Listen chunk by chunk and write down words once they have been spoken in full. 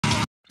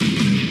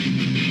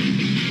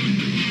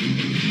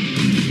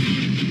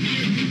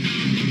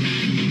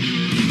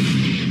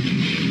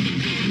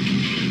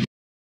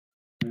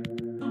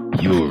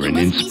You're an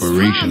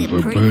inspiration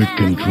for birth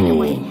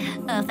control.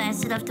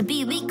 Fast enough to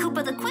beat me,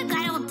 Cooper the Quick?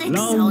 I don't think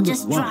so.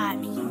 Just try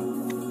me.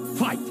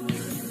 Fight!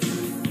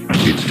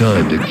 It's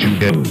time that you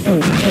get.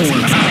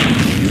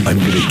 I'm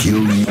gonna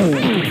kill you.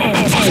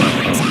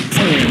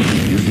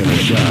 You're gonna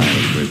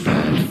die for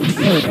that.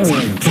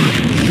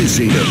 This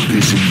ain't a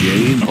pissing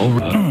game.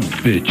 Alright,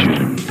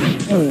 bitchin'.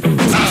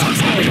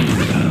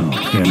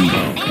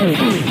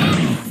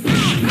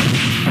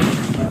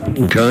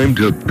 Time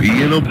to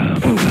pee in a.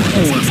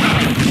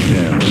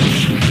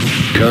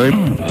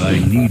 Time. I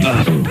need.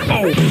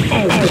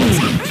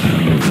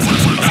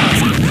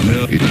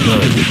 It's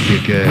time to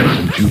kick ass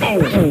and shoot.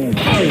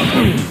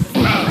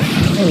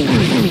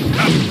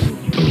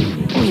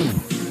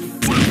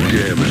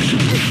 Damn it.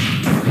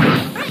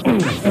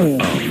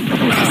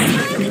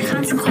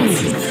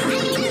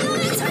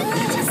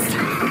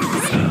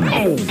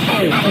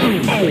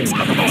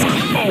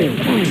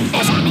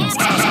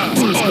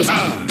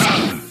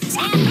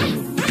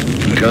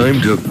 Time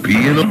to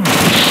pee in a.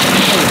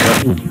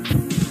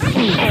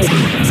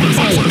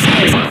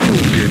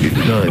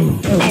 It's time.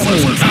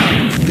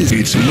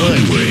 It's my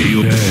way.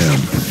 Damn.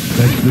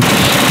 That's the.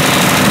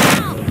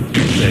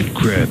 That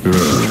crap.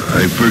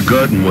 I've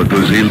forgotten what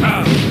those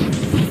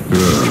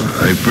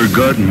I've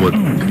forgotten what. A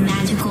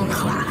magical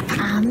clock.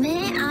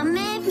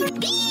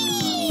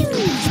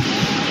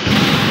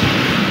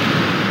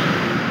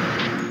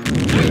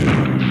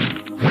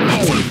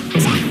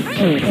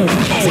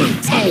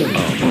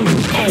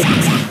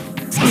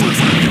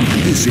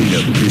 This ain't a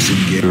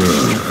pissing game.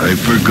 I've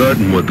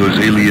forgotten what those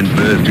alien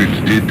bastards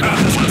did.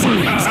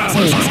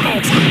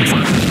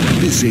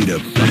 This ain't a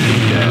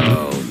fucking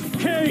down.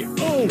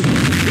 K.O.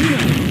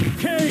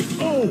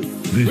 K.O.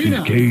 This is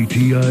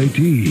KTIT,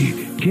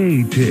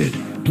 K-Tit,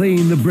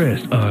 playing the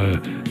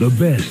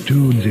best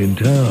tunes in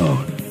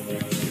town.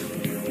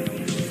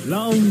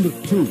 Round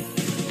 2.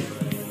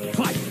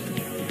 Fight!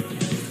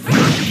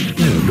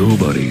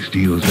 Nobody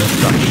steals that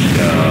fucking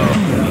down.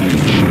 Eat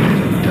shit.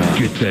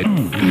 Get that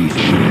eat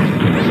shit.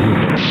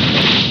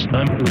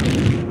 I'm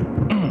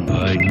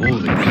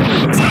holding.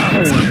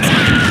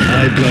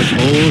 I've got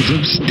balls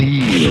of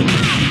steel.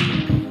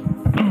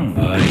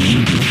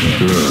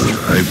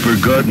 I've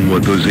forgotten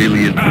what those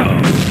alien.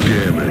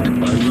 Damn it.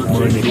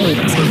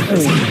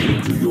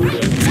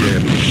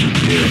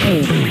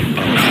 Damn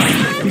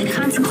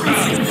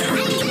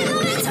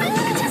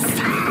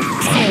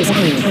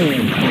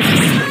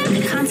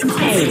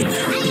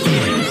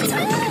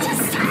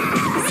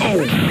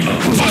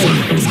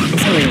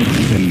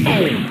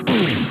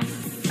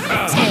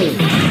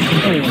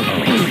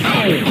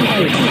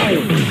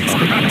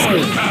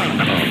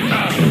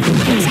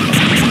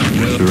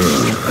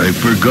I've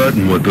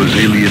forgotten what those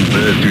alien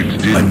bastards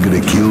did. I'm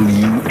gonna kill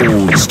you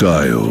old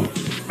style.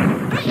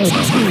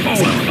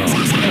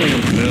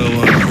 Now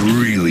I'm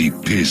really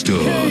pissed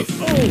off.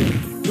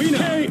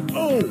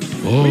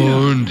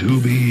 Born to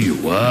be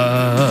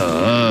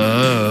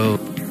wild.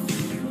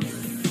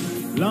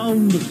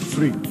 Round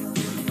 3.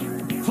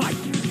 Fight!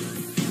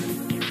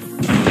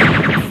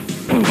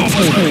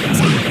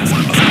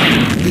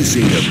 This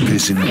ain't a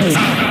pissing.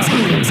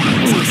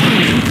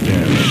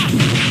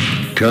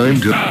 Time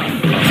to.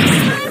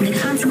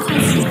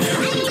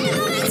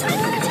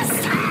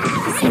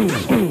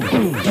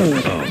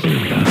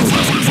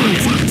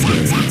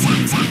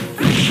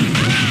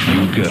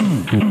 You got.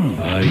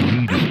 I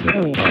needed that.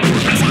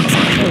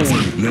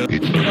 No,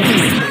 it's.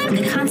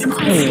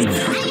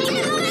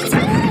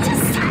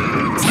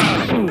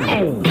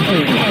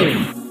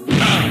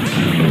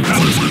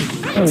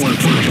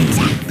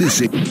 This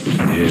ain't.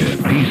 Yeah,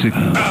 piece of.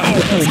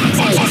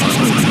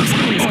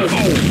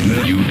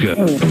 You got.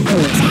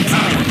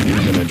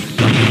 You're gonna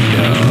suck it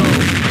down.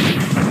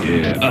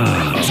 Yeah.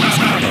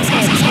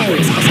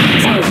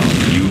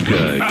 You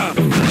got.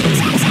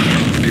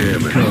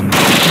 Damn it. Come.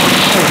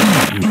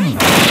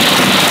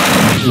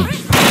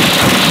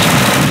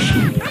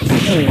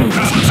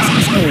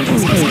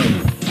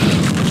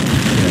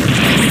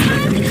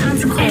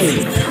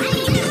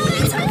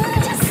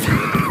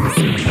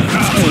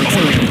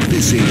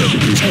 This ain't a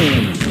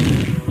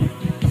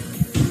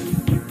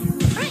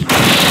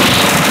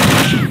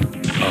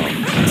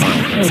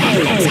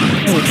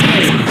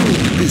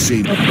This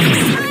ain't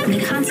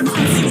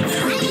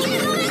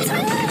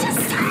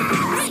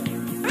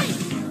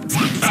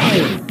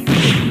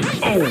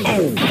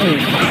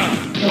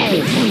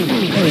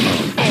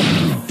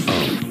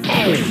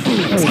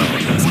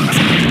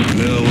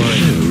Now I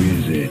know,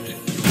 is it?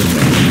 Let's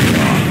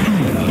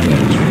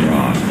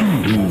rock.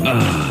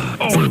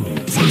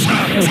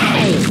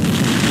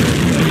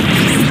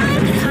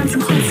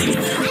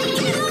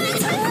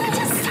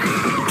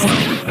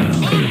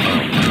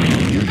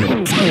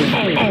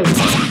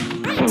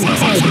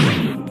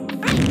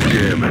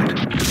 Damn it.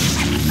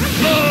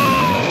 No!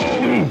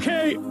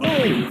 K.O.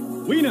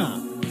 Winner!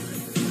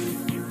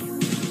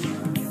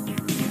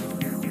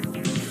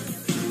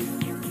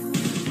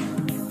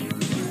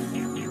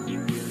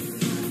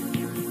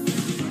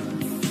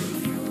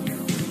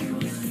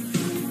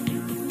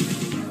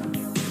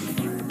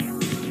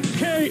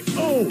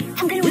 K.O.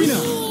 I'm gonna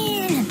Winner!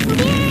 win!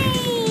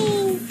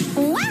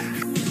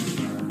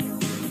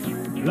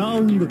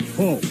 Round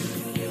 4.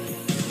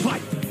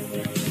 Fight.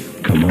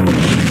 Come on.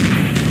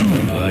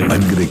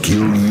 I'm gonna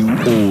kill you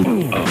all.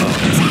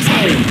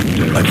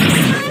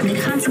 The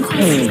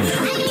consequences.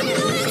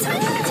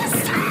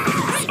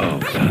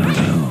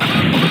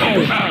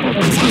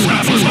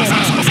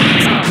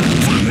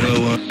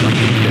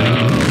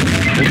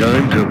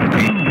 Time to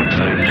beat.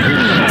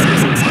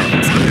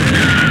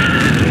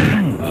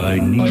 I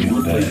need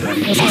that.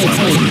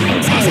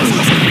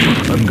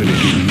 I'm gonna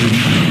get you.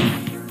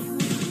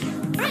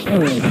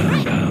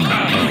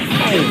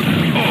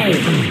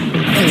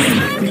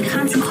 The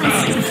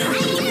consequences.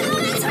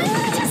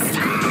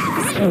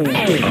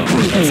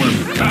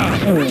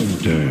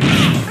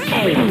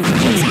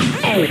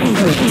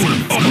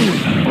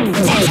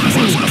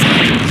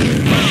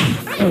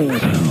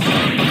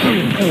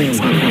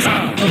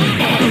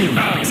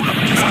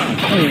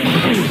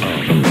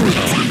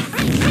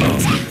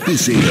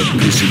 This ain't a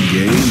pissing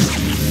game.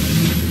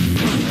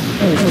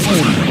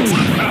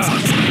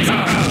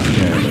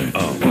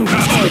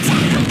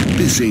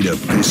 This ain't a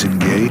pissing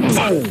game.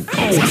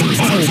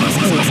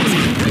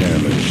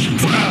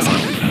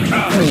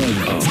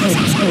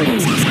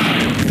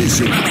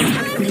 This ain't.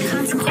 The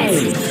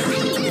consequences.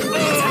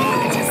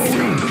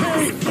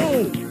 KO.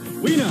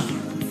 Winner.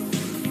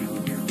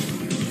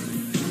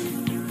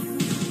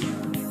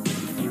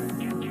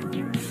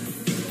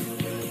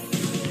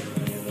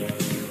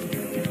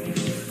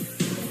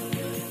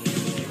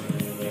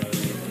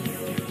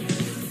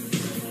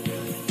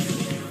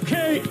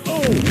 KO.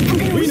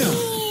 Winner.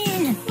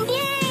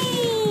 Yay!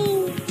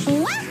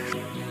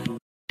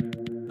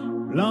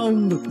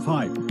 Round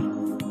 5.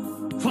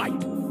 Fight.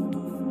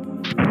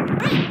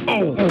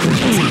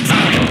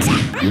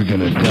 You're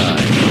gonna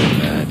die from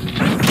that.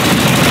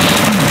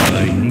 I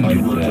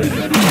needed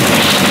that.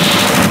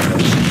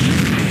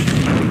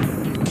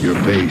 Your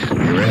face,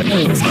 your ass.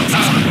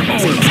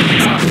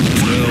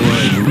 Well,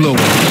 I'm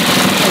blowing.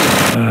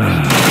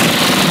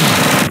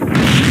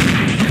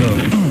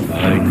 Come, I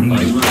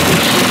need it.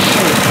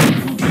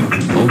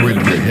 Over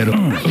your head.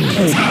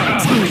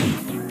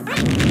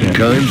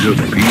 Time to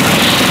beat.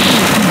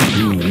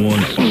 You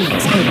want.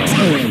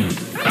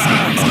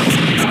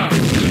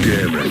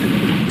 Damn it.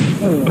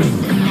 The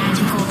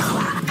magical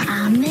clock.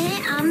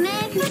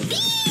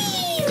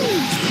 Beam!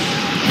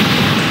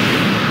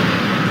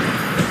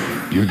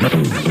 You're gonna.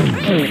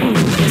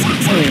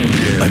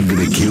 I'm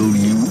gonna kill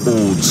you,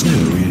 old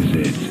school. Is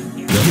it?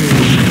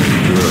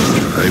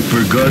 I've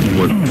forgotten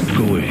what.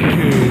 Go ahead.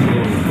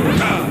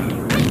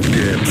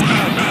 Damn.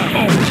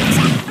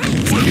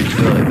 It's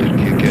time to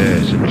kick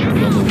ass and chew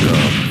bubble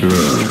gum.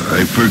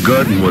 I've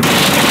forgotten what.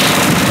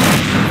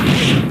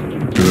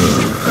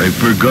 I've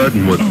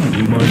forgotten what. My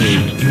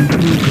name's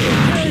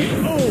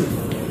KO.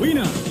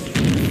 Winner.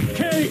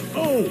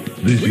 KO.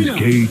 This is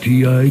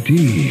KTIT.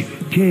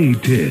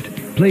 K-Tit.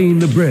 Playing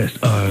the breast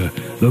are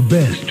the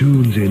best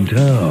tunes in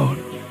town.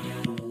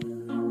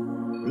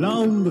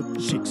 Round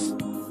 6.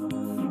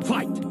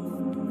 Fight.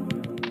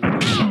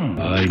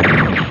 I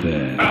need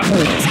that.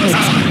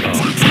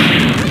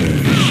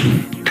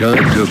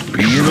 Time to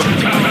be in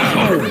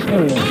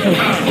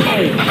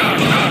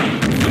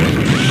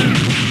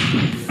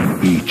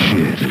Eat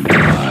shit.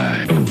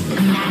 Bye. The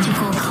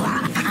magical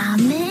clock.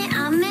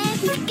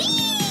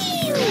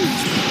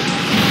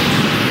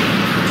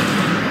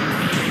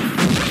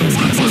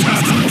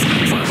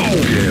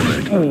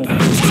 Beam!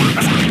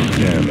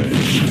 Damn it.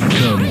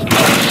 Damn it.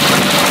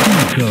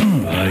 Come.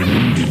 I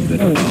needed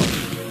that.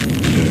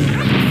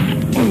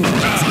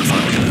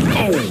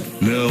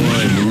 Now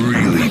I'm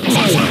really.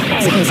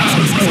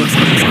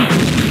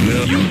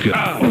 Now you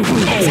got.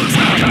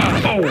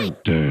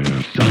 Damn.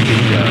 Suck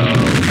it down.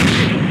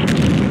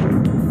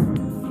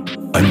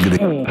 I'm gonna.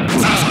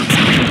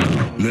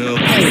 No.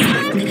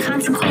 The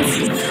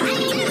consequences.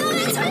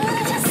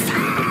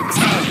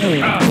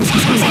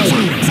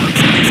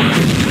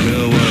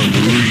 Now I'm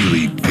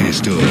really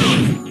pissed off.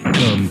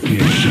 Come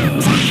get some.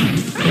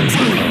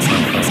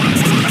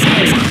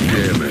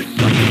 Damn it.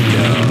 Suck it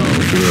down.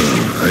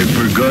 I've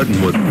forgotten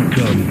what.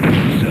 Come get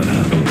some.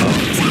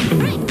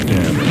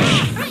 Damn it.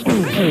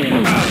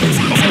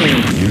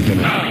 You're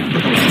gonna.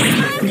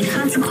 The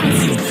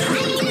consequences.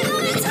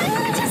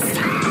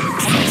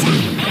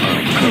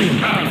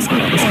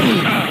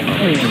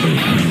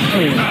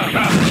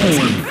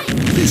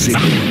 This is.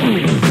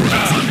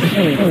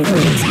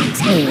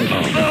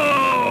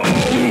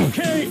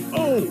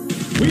 KO.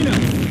 Winner.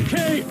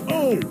 KO.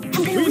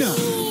 Winner.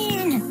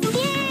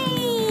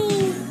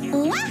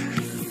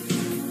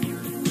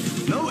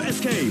 No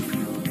escape.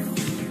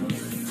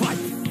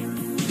 Fight.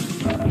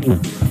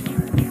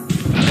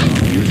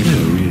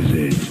 Where is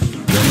it?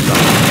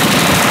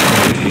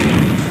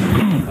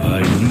 I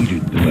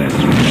needed that.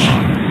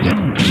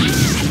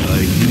 I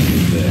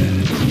needed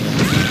that.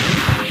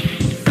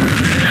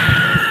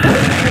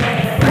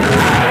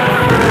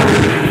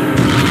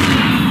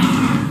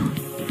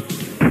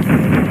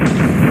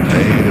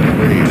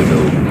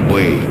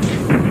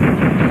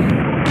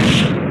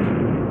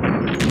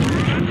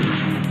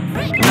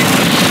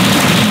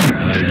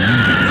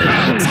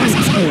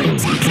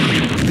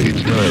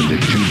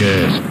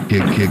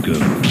 Kick him.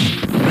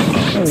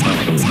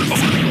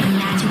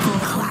 Magical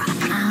clap.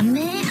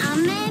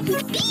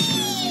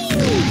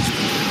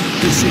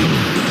 This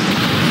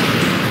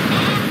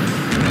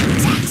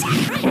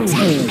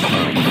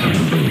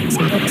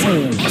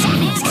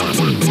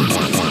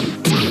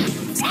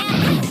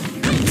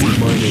is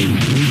my name.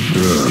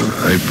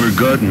 I've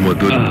forgotten what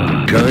the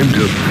time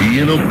to be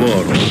in a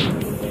bottle.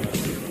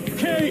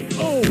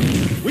 KO!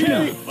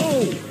 Winner! KO!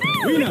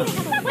 Winner!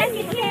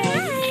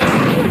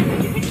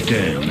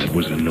 Damn, that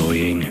was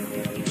annoying.